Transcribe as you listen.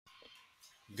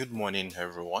Good morning,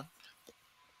 everyone.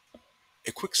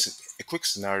 A quick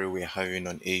scenario we're having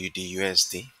on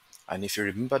AUDUSD, and if you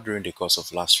remember during the course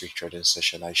of last week trading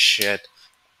session, I shared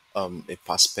a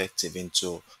perspective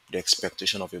into the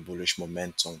expectation of a bullish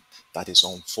momentum that is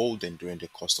unfolding during the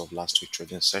course of last week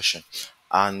trading session,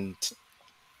 and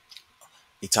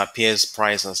it appears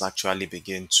price has actually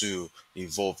begun to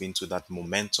evolve into that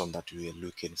momentum that we are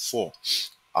looking for.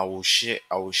 I will share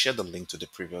the link to the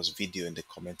previous video in the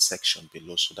comment section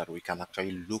below so that we can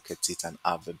actually look at it and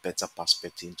have a better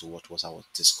perspective into what was I was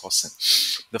discussing.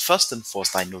 The first and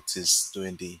first I noticed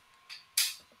during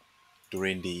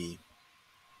the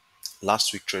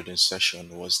last week trading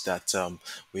session was that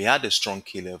we had a strong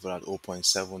key level at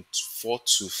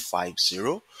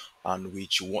 0.74250, and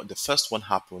the first one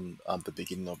happened at the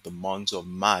beginning of the month of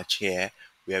March here,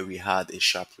 where we had a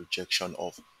sharp rejection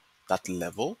of that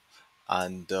level,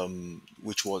 and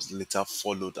which was later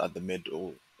followed at the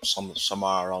middle,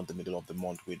 somewhere around the middle of the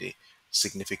month, with a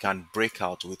significant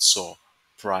breakout, which saw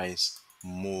price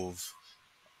move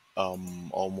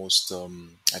almost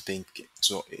I think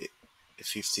to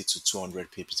 50 to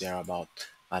 200 pips thereabout,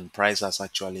 and price has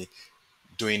actually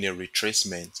doing a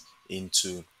retracement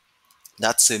into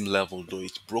that same level, though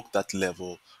it broke that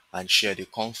level and shared a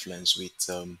confluence with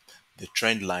the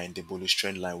trend line, the bullish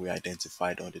trend line we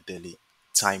identified on the daily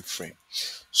time frame.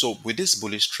 So with this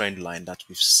bullish trend line that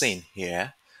we've seen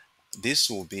here, this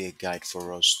will be a guide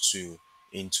for us to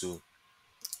into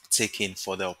taking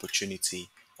further opportunity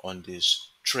on this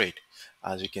trade.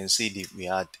 As you can see, we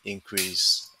had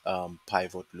increased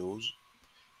pivot lows,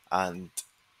 and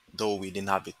though we didn't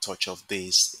have a touch of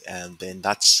this, and then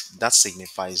that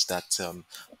signifies that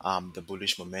the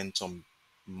bullish momentum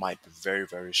might be very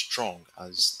very strong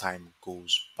as time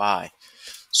goes by.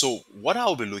 So what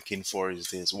I'll be looking for is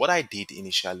this. What I did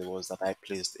initially was that I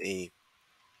placed a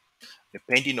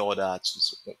pending order at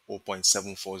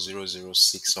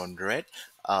 0.7400,600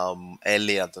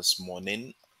 earlier this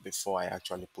morning before I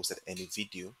actually posted any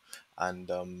video, and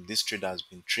this trade has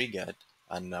been triggered,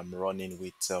 and I'm running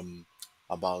with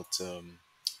about um,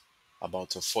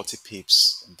 about 40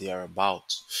 pips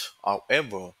thereabout.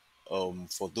 However,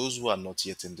 for those who are not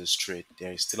yet in this trade,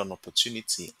 there is still an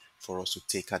opportunity for us to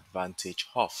take advantage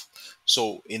of.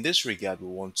 So in this regard, we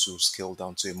want to scale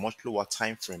down to a much lower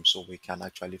time frame so we can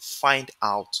actually find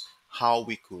out how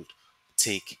we could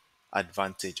take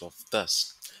advantage of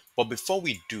this. But before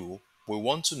we do, we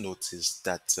want to notice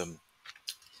that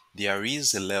there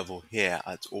is a level here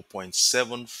at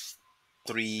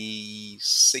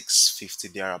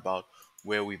 0.73650 thereabout,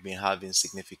 where we've been having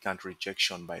significant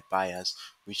rejection by buyers,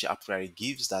 which actually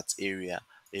gives that area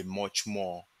a much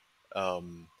more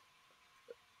um,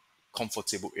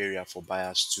 comfortable area for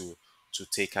buyers to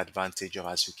take advantage of,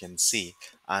 as you can see.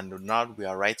 And now we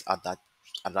are right at that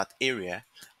area,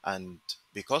 and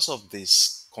because of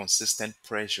this consistent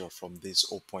pressure from this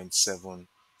 0.74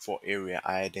 area,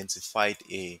 I identified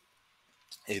a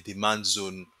demand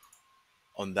zone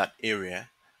on that area,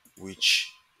 which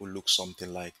will look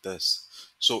something like this.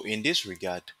 So in this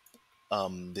regard,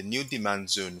 the new demand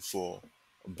zone for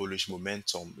bullish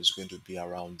momentum is going to be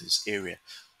around this area.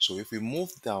 So if we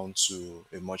move down to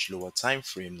a much lower time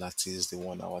frame, that is the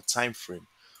 1 hour time frame,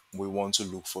 we want to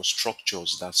look for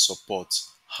structures that support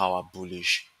our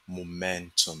bullish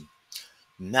momentum.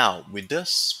 Now, with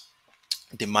this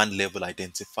demand level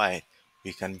identified,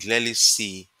 we can clearly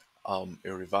see a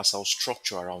reversal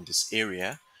structure around this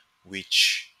area,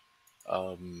 which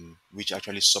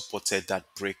actually supported that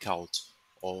breakout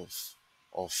of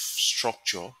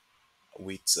structure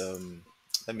with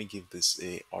let me give this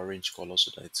a orange color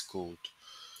so that it's could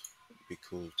we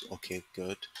could okay,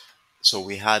 good. So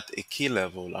we had a key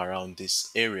level around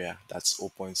this area, that's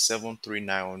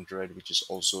 0.73900, which is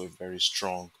also a very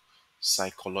strong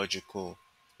psychological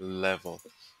level.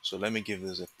 So let me give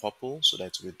this a purple so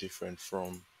that we're different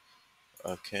from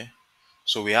okay.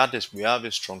 So we have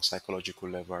a strong psychological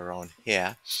level around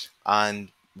here, and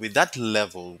with that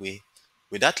level,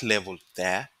 with that level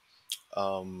there,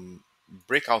 um,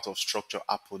 breakout of structure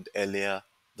happened earlier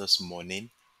this morning,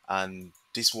 and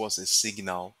this was a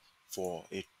signal for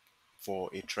a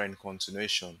trend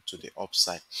continuation to the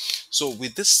upside. So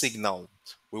with this signal,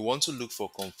 we want to look for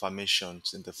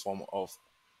confirmations in the form of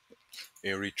a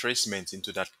retracement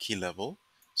into that key level,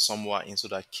 somewhere into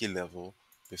that key level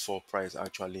before price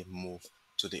actually move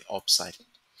to the upside.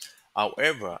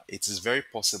 However, it is very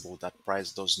possible that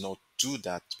price does not do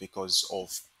that because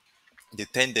of the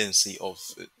tendency of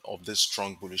this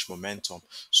strong bullish momentum.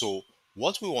 So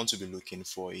what we want to be looking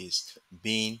for is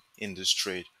being in this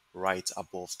trade right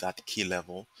above that key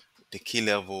level, the key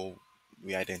level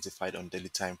we identified on daily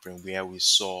time frame, where we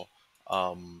saw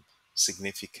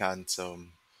significant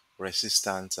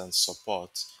resistance and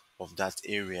support of that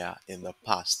area in the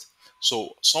past.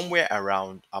 So somewhere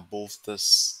around above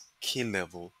this key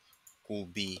level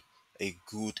could be a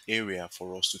good area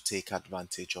for us to take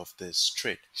advantage of this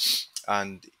trade.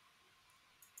 And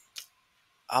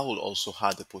I will also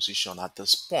have the position at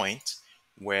this point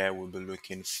where we'll be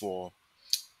looking for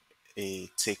a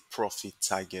take profit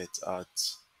target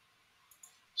at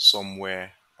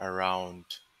somewhere around,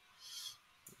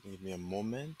 give me a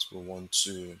moment, we want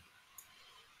to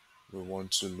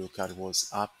look at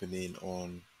what's happening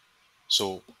on.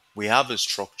 So we have a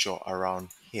structure around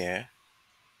here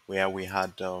where we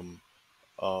had a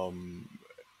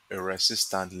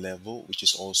resistant level,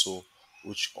 which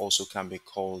also can be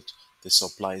called the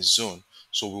supply zone.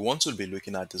 So we want to be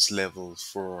looking at this level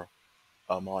for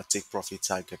our take profit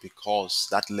target because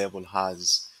that level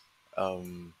has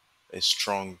a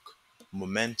strong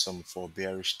momentum for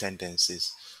bearish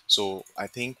tendencies. So I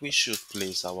think we should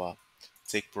place our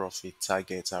take profit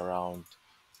target around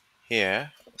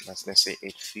here. Let's say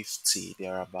 850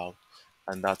 thereabout,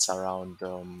 and that's around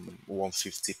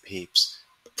 150 pips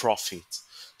profit.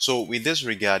 So with this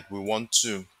regard, we want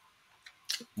to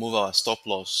move our stop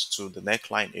loss to the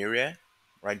neckline area,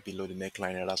 right below the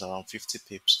neckline area. That's around 50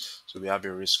 pips. So we have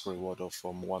a risk reward of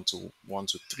from 1 to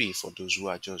 3 for those who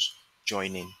are just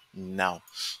joining now.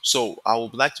 So I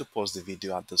would like to pause the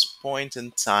video at this point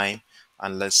in time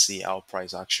and let's see how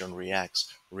price action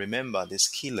reacts. Remember, this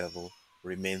key level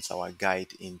remains our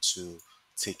guide into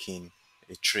taking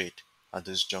a trade at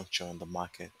this juncture on the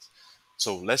market.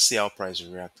 So let's see how price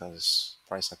reacts as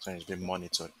price action is being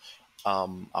monitored. I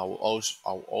will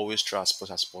always try as much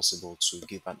as possible to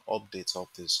give an update of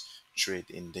this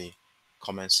trade in the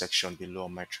comment section below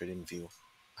on my trading view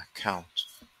account.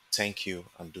 Thank you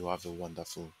and do have a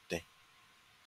wonderful day.